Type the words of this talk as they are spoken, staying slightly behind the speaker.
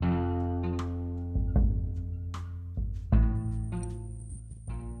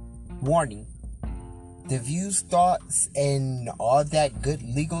Warning: the views, thoughts, and all that good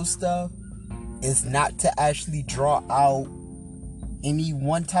legal stuff is not to actually draw out any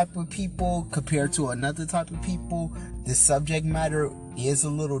one type of people compared to another type of people. The subject matter is a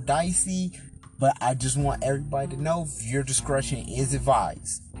little dicey, but I just want everybody to know your discretion is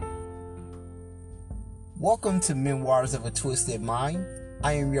advised. Welcome to Memoirs of a Twisted Mind.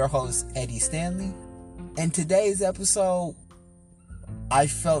 I am your host, Eddie Stanley. In today's episode, I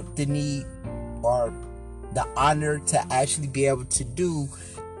felt the need or the honor to actually be able to do,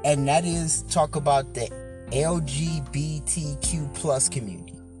 and that is talk about the LGBTQ plus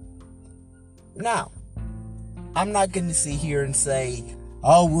community. Now, I'm not going to sit here and say,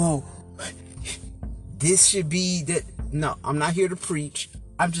 oh, well, this should be that. No, I'm not here to preach.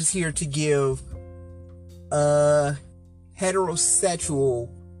 I'm just here to give a heterosexual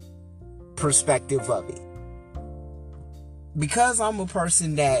perspective of it. Because I'm a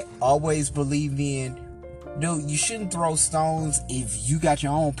person that always believe in, you shouldn't throw stones if you got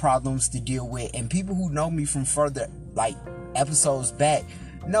your own problems to deal with. And people who know me from further, episodes back,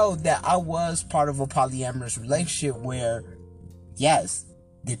 know that I was part of a polyamorous relationship where, yes,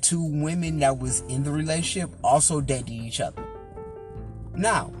 the two women that was in the relationship also dated each other.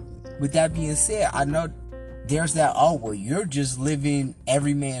 Now, with that being said, I know there's that, oh, well, you're just living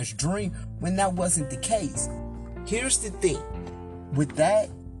every man's dream, when that wasn't the case. Here's the thing. With that,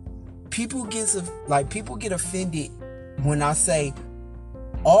 people get offended when I say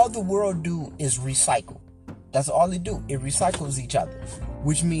all the world do is recycle. That's all it do. It recycles each other.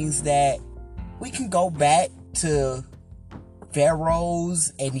 Which means that we can go back to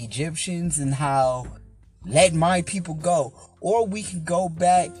pharaohs and Egyptians and how let my people go. Or we can go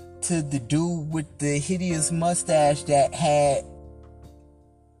back to the dude with the hideous mustache that had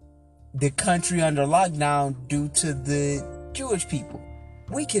the country under lockdown due to the Jewish people.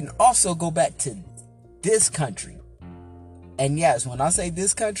 We can also go back to this country. And yes, when I say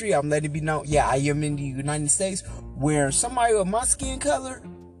this country, I'm letting it be known, yeah, I am in the United States, where somebody with my skin color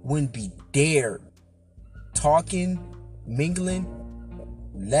wouldn't be dared talking, mingling,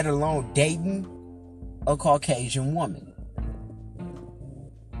 let alone dating a Caucasian woman.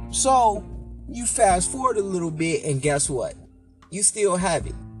 So, you fast forward a little bit, and guess what? You still have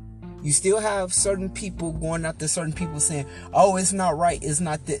it. You still have certain people going after certain people saying, oh, it's not right, it's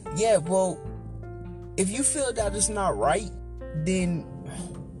not that. Yeah, well, if you feel that it's not right, then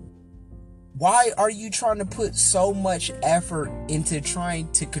why are you trying to put so much effort into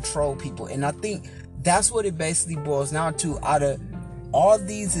trying to control people? And I think that's what it basically boils down to. Out of all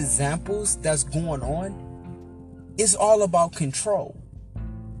these examples that's going on, it's all about control.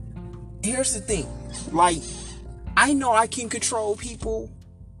 Here's the thing. I know I can control people,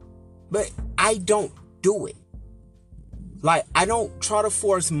 but I don't do it. I don't try to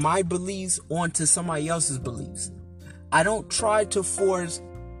force my beliefs onto somebody else's beliefs. I don't try to force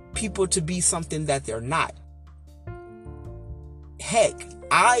people to be something that they're not. Heck,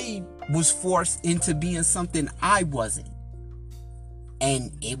 I was forced into being something I wasn't.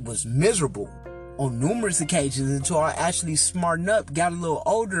 And it was miserable on numerous occasions until I actually smartened up, got a little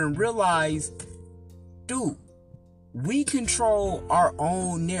older, and realized, dude, we control our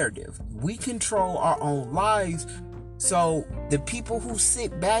own narrative. We control our own lives. So the people who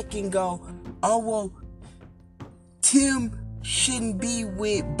sit back and go, oh, well, Tim shouldn't be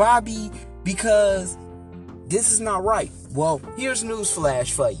with Bobby because this is not right. Well, here's news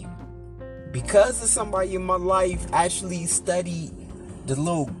flash for you. Because of somebody in my life actually studied the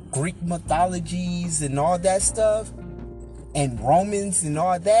little Greek mythologies and all that stuff, and Romans and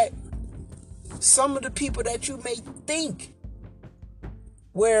all that, some of the people that you may think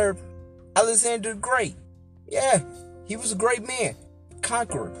were Alexander the Great, yeah, he was a great man,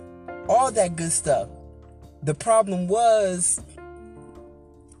 conqueror, all that good stuff. The problem was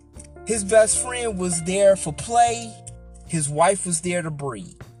his best friend was there for play, his wife was there to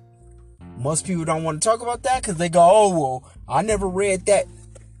breed. Most people don't want to talk about that because they go, oh, well, I never read that.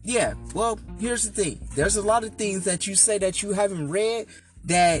 Yeah, well, here's the thing. There's a lot of things that you say that you haven't read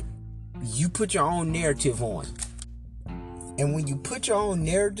that you put your own narrative on. And when you put your own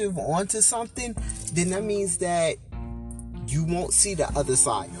narrative onto something, then that means that you won't see the other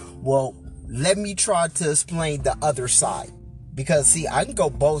side. Well, let me try to explain the other side. Because, see, I can go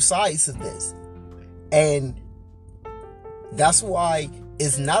both sides of this. And that's why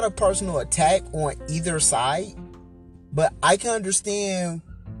it's not a personal attack on either side. But I can understand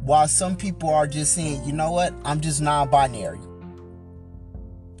why some people are just saying, you know what, I'm just non-binary.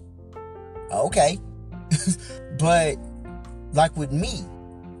 Okay. But like with me,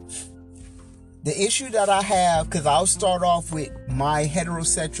 the issue that I have, because I'll start off with my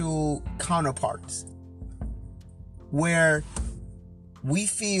heterosexual counterparts, where we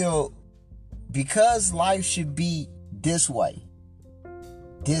feel because life should be this way,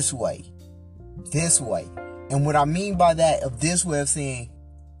 this way, this way. And what I mean by that, of this way of saying,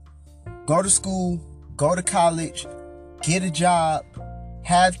 go to school, go to college, get a job,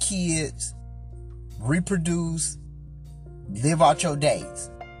 have kids, reproduce, live out your days.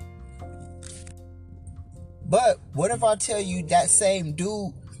 But what if I tell you that same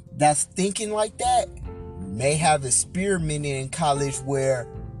dude that's thinking like that may have experimented in college where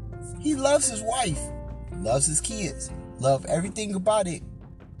he loves his wife, loves his kids, love everything about it,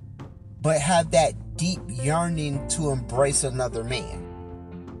 but have that deep yearning to embrace another man?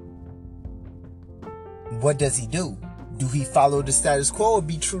 What does he do? Do he follow the status quo or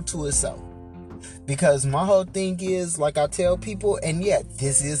be true to himself? Because my whole thing is, like I tell people, and yeah,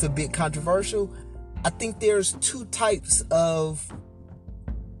 this is a bit controversial, I think there's two types of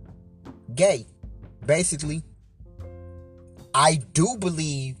gay. Basically, I do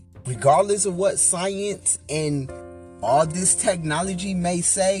believe, regardless of what science and all this technology may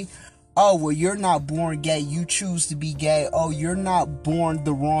say, oh, well, you're not born gay, you choose to be gay. Oh, you're not born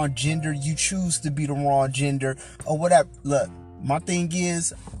the wrong gender, you choose to be the wrong gender, or whatever. Look, my thing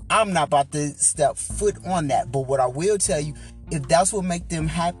is, I'm not about to step foot on that. But what I will tell you, if that's what makes them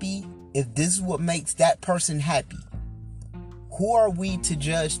happy, if this is what makes that person happy, who are we to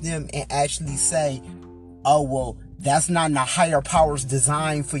judge them and actually say, oh, well, that's not in the higher power's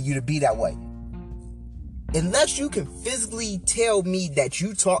design for you to be that way? Unless you can physically tell me that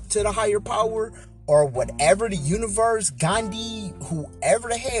you talk to the higher power or whatever, the universe, Gandhi, whoever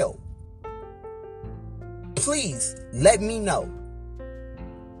the hell, please let me know.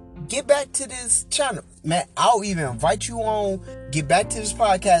 Get back to this channel, man. I'll even invite you on, get back to this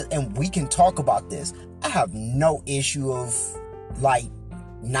podcast, and we can talk about this. I have no issue of, like,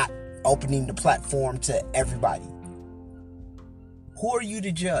 not opening the platform to everybody. Who are you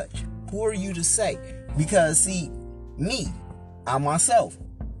to judge? Who are you to say? Because, see, me, I myself,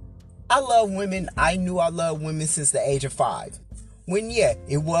 I love women. I knew I loved women since the age of 5. When, yeah,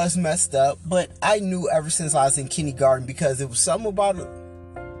 it was messed up, but I knew ever since I was in kindergarten, because it was something about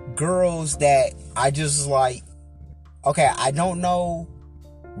girls that I just was like, okay, I don't know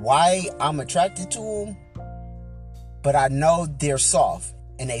why I'm attracted to them, but I know they're soft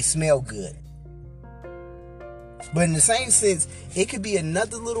and they smell good. But in the same sense, it could be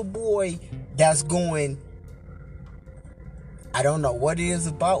another little boy that's going, I don't know what it is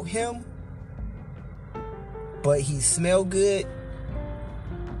about him, but he smell good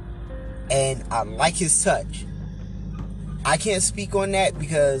and I like his touch. I can't speak on that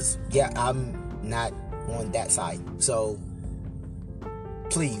because, yeah, I'm not on that side. So,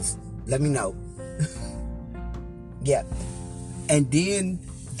 please, let me know. Yeah. And then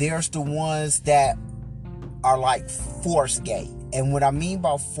there's the ones that are like forced gay. And what I mean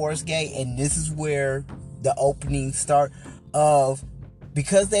by forced gay, and this is where the opening start of,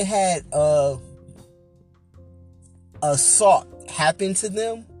 because they had assault happen to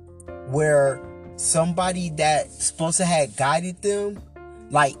them, where somebody that's supposed to have guided them,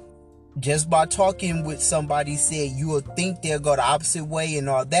 like, just by talking with somebody, said you will think they'll go the opposite way and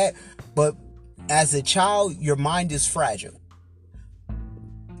all that, but as a child, your mind is fragile.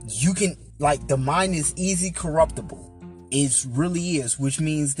 You can, like, the mind is easy corruptible. It really is, which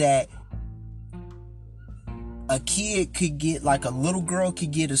means that a kid could get, like, a little girl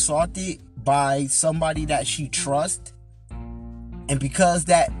could get assaulted by somebody that she trusts, and because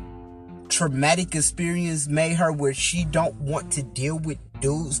that traumatic experience made her where she don't want to deal with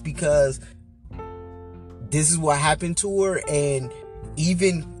dudes because this is what happened to her, and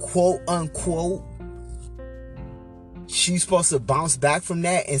even quote unquote she's supposed to bounce back from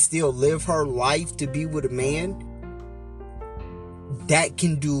that and still live her life to be with a man, that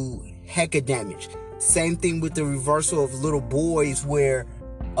can do heck of damage. Same thing with the reversal of little boys, where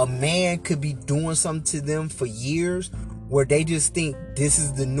a man could be doing something to them for years where they just think this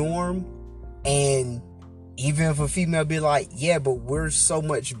is the norm. And even if a female be like, yeah, but we're so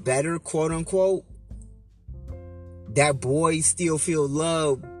much better, quote unquote, that boy still feel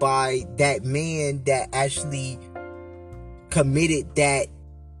loved by that man that actually committed that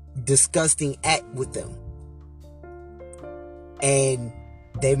disgusting act with them. And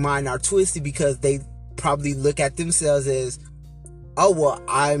their mind are twisted because they probably look at themselves as, oh, well,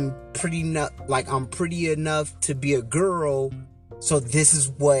 I'm pretty enough to be a girl, so this is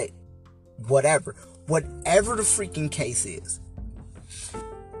whatever the freaking case is,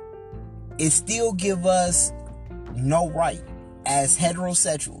 it still give us no right as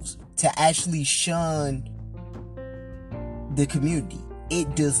heterosexuals to actually shun the community.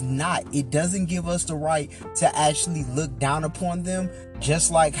 It does not. It doesn't give us the right to actually look down upon them,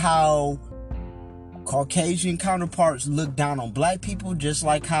 just like how Caucasian counterparts look down on black people, just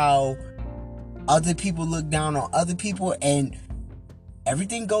like how other people look down on other people, and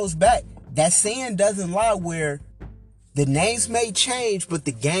everything goes back. That saying doesn't lie, where the names may change, but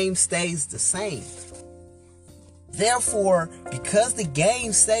the game stays the same. Therefore, because the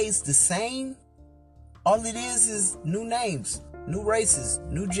game stays the same, all it is new names, new races,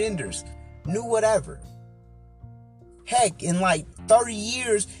 new genders, new whatever. Heck, in like 30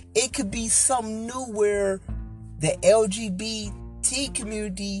 years, it could be something new where the LGBT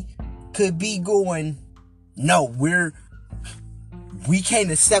community could be going, no, we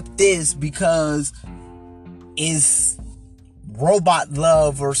can't accept this because it's robot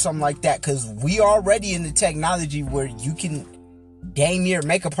love or something like that, because we already in the technology where you can dang near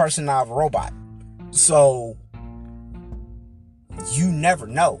make a person out of a robot. So you never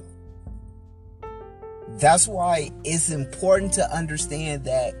know. That's why it's important to understand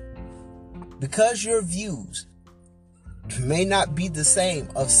that because your views may not be the same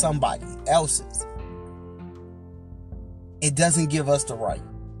of somebody else's, it doesn't give us the right.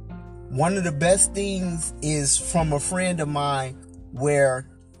 One of the best things is from a friend of mine where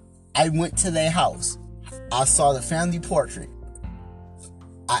I went to their house. I saw the family portrait.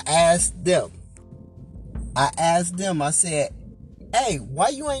 I asked them, I said, hey, why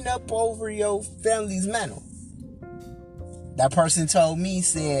you ain't up over your family's mantle? That person told me,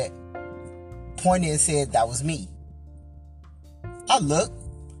 pointed and said that was me. I looked.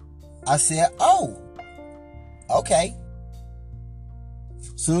 I said, oh, okay.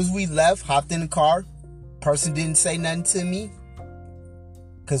 Soon as we left, hopped in the car. Person didn't say nothing to me,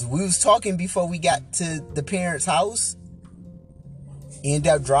 because we was talking before we got to the parents' house.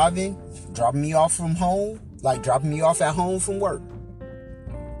 Ended up dropping me off from home, like dropping me off at home from work.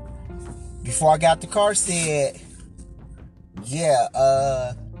 Before I got the car, said,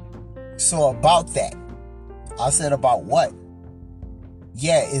 yeah, so about that. I said, about what?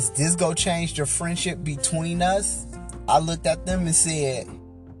 Yeah, is this gonna change the friendship between us? I looked at them and said,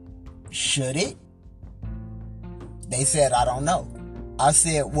 should it? They said, I don't know. I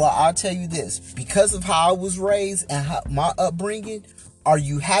said, well, I'll tell you this. Because of how I was raised and my upbringing, are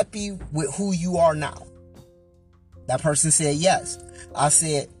you happy with who you are now? That person said yes. I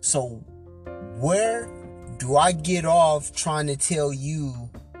said, so where do I get off trying to tell you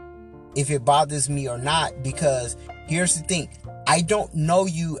if it bothers me or not? Because here's the thing. I don't know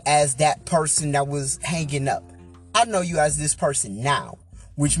you as that person that was hanging up. I know you as this person now,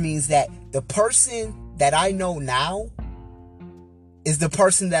 which means that the person that I know now is the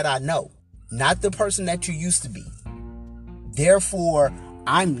person that I know, not the person that you used to be. Therefore,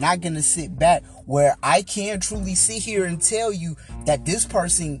 I'm not going to sit back where I can truly sit here and tell you that this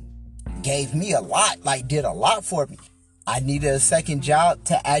person gave me a lot, like did a lot for me. I needed a second job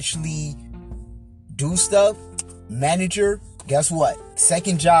to actually do stuff. Manager, guess what?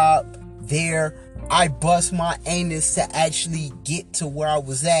 Second job there. I bust my anus to actually get to where I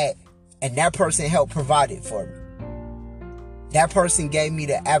was at, and that person helped provide it for me. That person gave me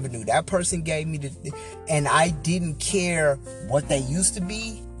the avenue. That person gave me and I didn't care what they used to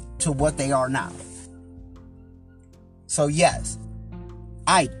be to what they are now. So yes,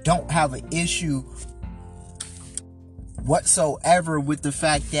 I don't have an issue whatsoever with the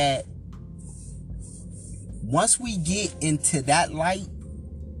fact that once we get into that light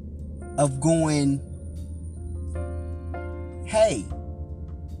of going, hey,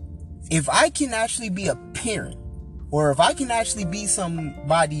 if I can actually be a parent, or if I can actually be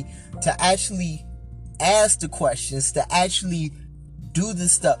somebody to actually ask the questions, to actually do the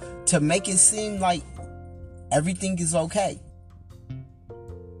stuff, to make it seem like everything is okay,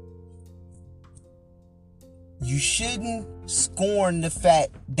 you shouldn't scorn the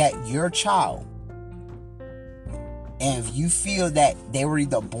fact that your child, and if you feel that they were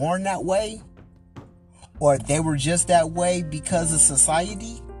either born that way or they were just that way because of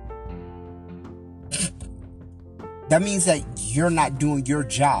society, that means that you're not doing your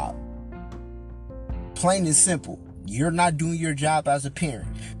job. Plain and simple. You're not doing your job as a parent.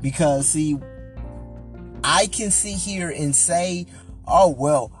 Because, see, I can sit here and say, oh,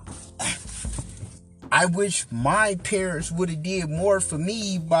 well, I wish my parents would have did more for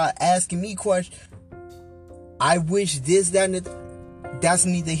me by asking me questions. I wish this, that, and that. That's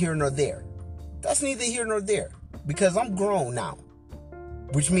neither here nor there. That's neither here nor there. Because I'm grown now.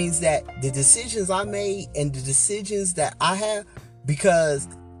 Which means that the decisions I made and the decisions that I have, because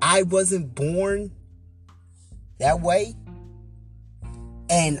I wasn't born that way,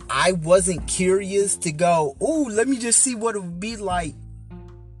 and I wasn't curious to go, ooh, let me just see what it would be like,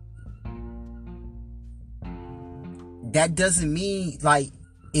 that doesn't mean, like,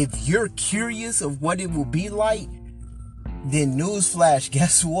 if you're curious of what it will be like, then newsflash,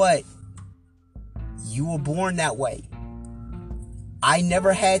 guess what? You were born that way. I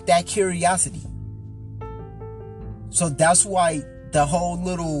never had that curiosity. So that's why the whole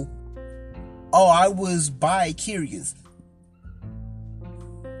little, oh, I was bi-curious.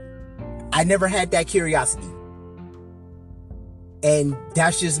 I never had that curiosity. And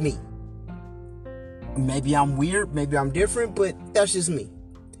that's just me. Maybe I'm weird, maybe I'm different, but that's just me.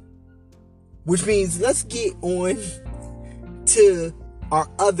 Which means let's get on to our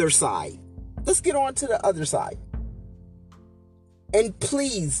other side. Let's get on to the other side. And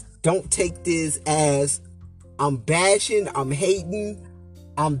please don't take this as I'm bashing, I'm hating,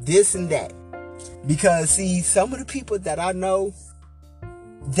 I'm this and that. Because see, some of the people that I know,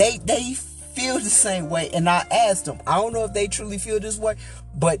 they feel the same way. And I asked them, I don't know if they truly feel this way,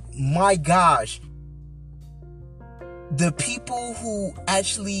 but my gosh, the people who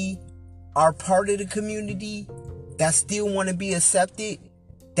actually are part of the community that still want to be accepted,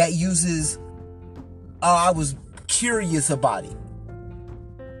 that uses, oh, I was curious about it.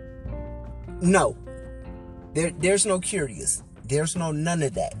 No, there's no curious. There's no none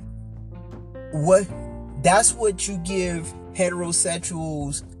of that. That's what you give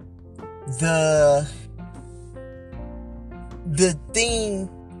heterosexuals the thing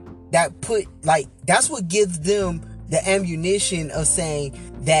that that's what gives them the ammunition of saying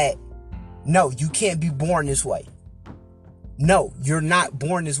that, no, you can't be born this way. No, you're not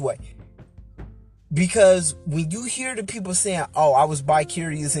born this way. Because when you hear the people saying, oh, I was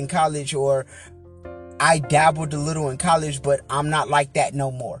bi-curious in college, or I dabbled a little in college, but I'm not like that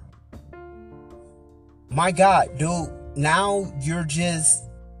no more. My God, dude, now you just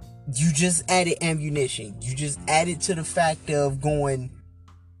added ammunition. You just added to the fact of going,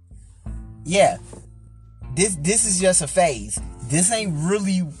 yeah, this is just a phase. This ain't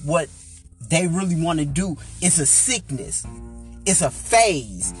really what they really want to do. It's a sickness. It's a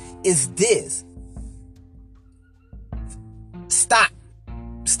phase. It's this.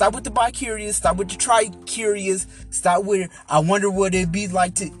 Stop with the bi-curious. Stop with the tri-curious. Stop with, I wonder what it'd be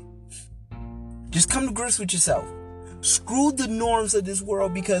like to. Just come to grips with yourself. Screw the norms of this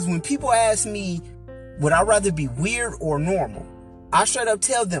world, because when people ask me, would I rather be weird or normal? I straight up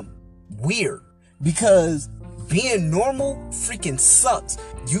tell them, weird. Because being normal freaking sucks.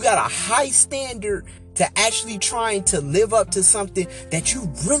 You got a high standard to actually trying to live up to something that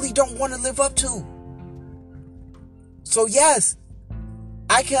you really don't want to live up to. So yes,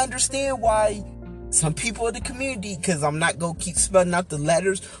 I can understand why some people of the community, because I'm not going to keep spelling out the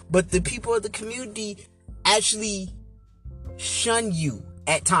letters, but the people of the community actually shun you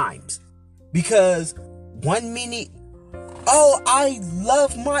at times. Because 1 minute, oh, I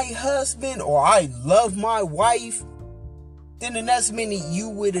love my husband, or I love my wife. Then the next minute you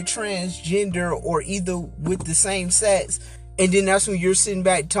with a transgender, or either with the same sex. And then that's when you're sitting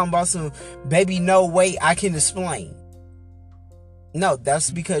back talking about some, baby, no, wait, I can explain. No,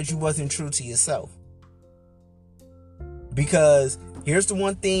 that's because you wasn't true to yourself. Because here's the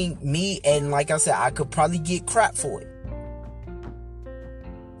one thing, me, and like I said, I could probably get crap for it.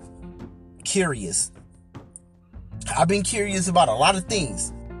 Curious. I've been curious about a lot of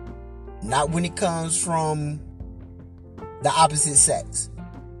things. Not when it comes from the opposite sex.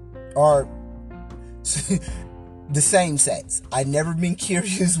 Or the same sex. I've never been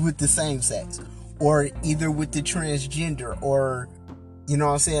curious with the same sex. Or either with the transgender. Or, you know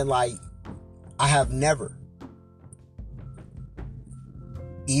what I'm saying? Like, I have never.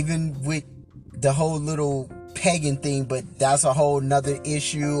 Even with the whole little pagan thing, but that's a whole nother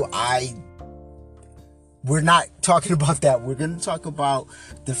issue. We're not talking about that. We're going to talk about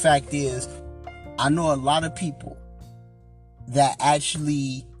the fact is, I know a lot of people that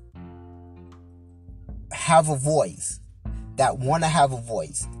actually have a voice, that want to have a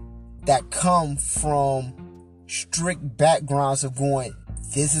voice, that come from strict backgrounds of going,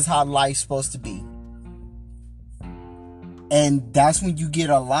 this is how life's supposed to be. And that's when you get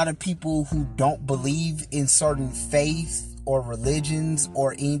a lot of people who don't believe in certain faiths or religions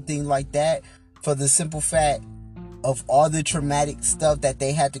or anything like that, for the simple fact of all the traumatic stuff that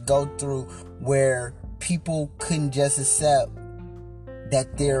they had to go through, where people couldn't just accept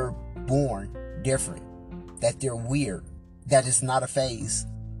that they're born different, that they're weird, that it's not a phase.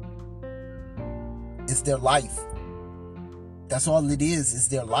 It's their life. That's all it is. It's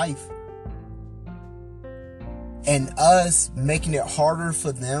their life. And us making it harder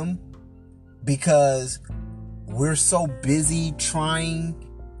for them, because we're so busy trying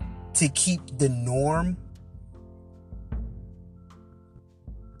to keep the norm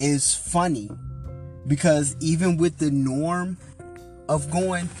is funny, because even with the norm of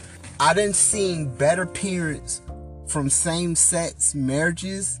going, I done seen better parents from same-sex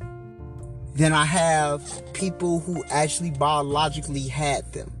marriages than I have people who actually biologically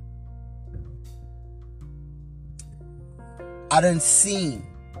had them. I done seen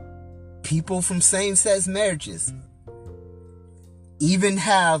people from same-sex marriages even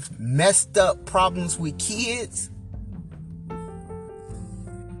have messed up problems with kids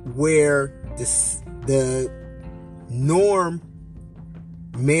where the norm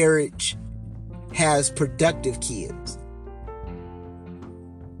marriage has productive kids.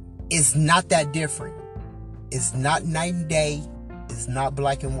 It's not that different. It's not night and day. It's not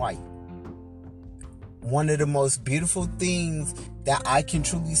black and white. One of the most beautiful things that I can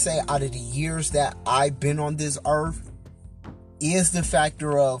truly say out of the years that I've been on this earth is the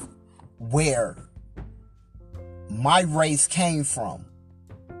factor of where my race came from,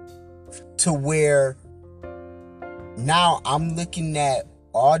 to where now I'm looking at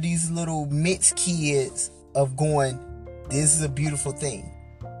all these little mixed kids of going, this is a beautiful thing.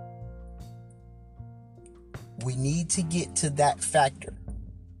 We need to get to that factor,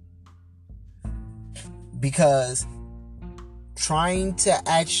 because trying to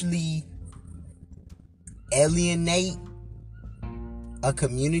actually alienate a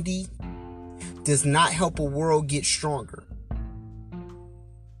community does not help a world get stronger.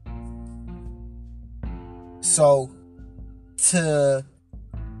 So, to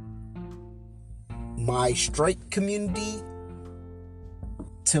my straight community,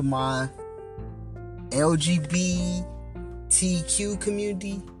 to my LGBTQ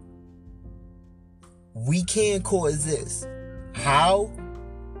community, we can coexist. How?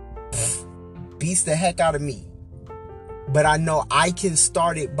 Beats the heck out of me. But I know I can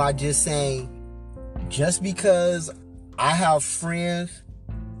start it by just saying, just because I have friends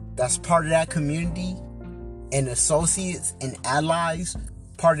that's part of that community, and associates and allies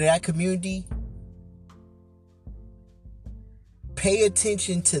part of that community, pay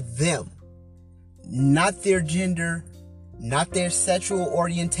attention to them. Not their gender, not their sexual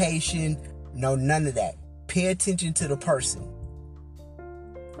orientation, no, none of that. Pay attention to the person.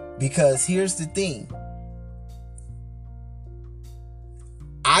 Because here's the thing.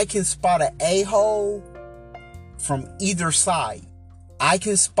 I can spot an a-hole from either side. I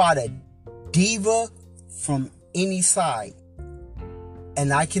can spot a diva from any side.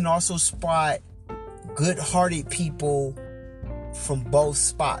 And I can also spot good-hearted people from both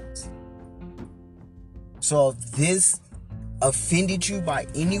spots. So if this offended you by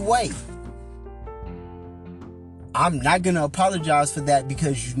any way, I'm not going to apologize for that,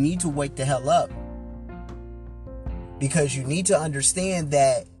 because you need to wake the hell up. Because you need to understand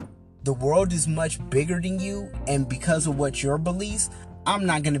that the world is much bigger than you, and because of what your beliefs, I'm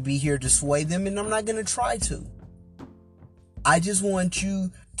not going to be here to sway them, and I'm not going to try to. I just want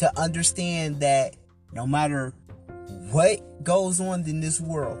you to understand that no matter what goes on in this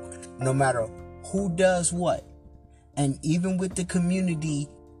world, no matter who does what, and even with the community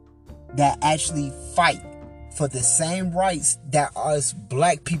that actually fight for the same rights that us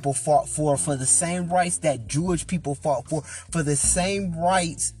black people fought for the same rights that Jewish people fought for the same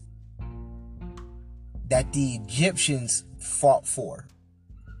rights that the Egyptians fought for.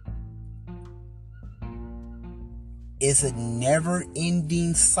 It's a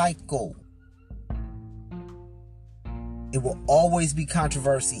never-ending cycle. It will always be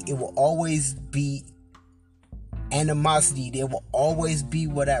controversy. It will always be animosity. There will always be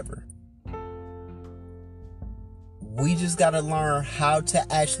whatever. We just got to learn how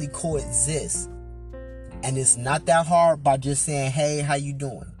to actually coexist. And it's not that hard by just saying, hey, how you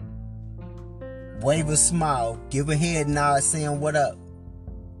doing? Wave a smile. Give a head nod saying what up.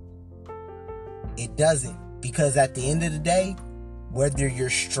 It doesn't. Because at the end of the day, whether you're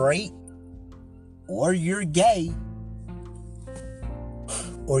straight or you're gay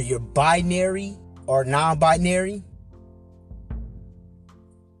or you're binary or non-binary,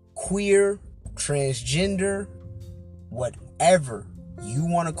 queer, transgender, whatever you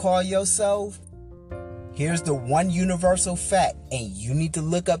want to call yourself, here's the one universal fact, and you need to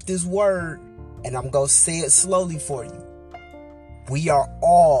look up this word, and I'm going to say it slowly for you. We are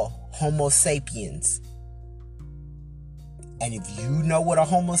all Homo sapiens. And if you know what a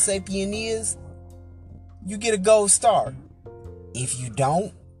Homo sapien is, you get a gold star. If you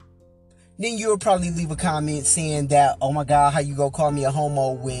don't, then you'll probably leave a comment saying that, oh my God, how you gonna call me a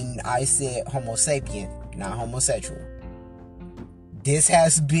homo when I said Homo sapien, not homosexual. This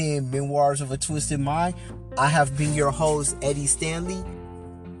has been Memoirs of a Twisted Mind. I have been your host, Eddie Stanley,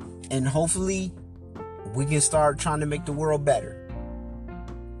 and hopefully we can start trying to make the world better.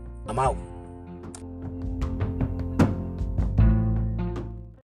 I'm out.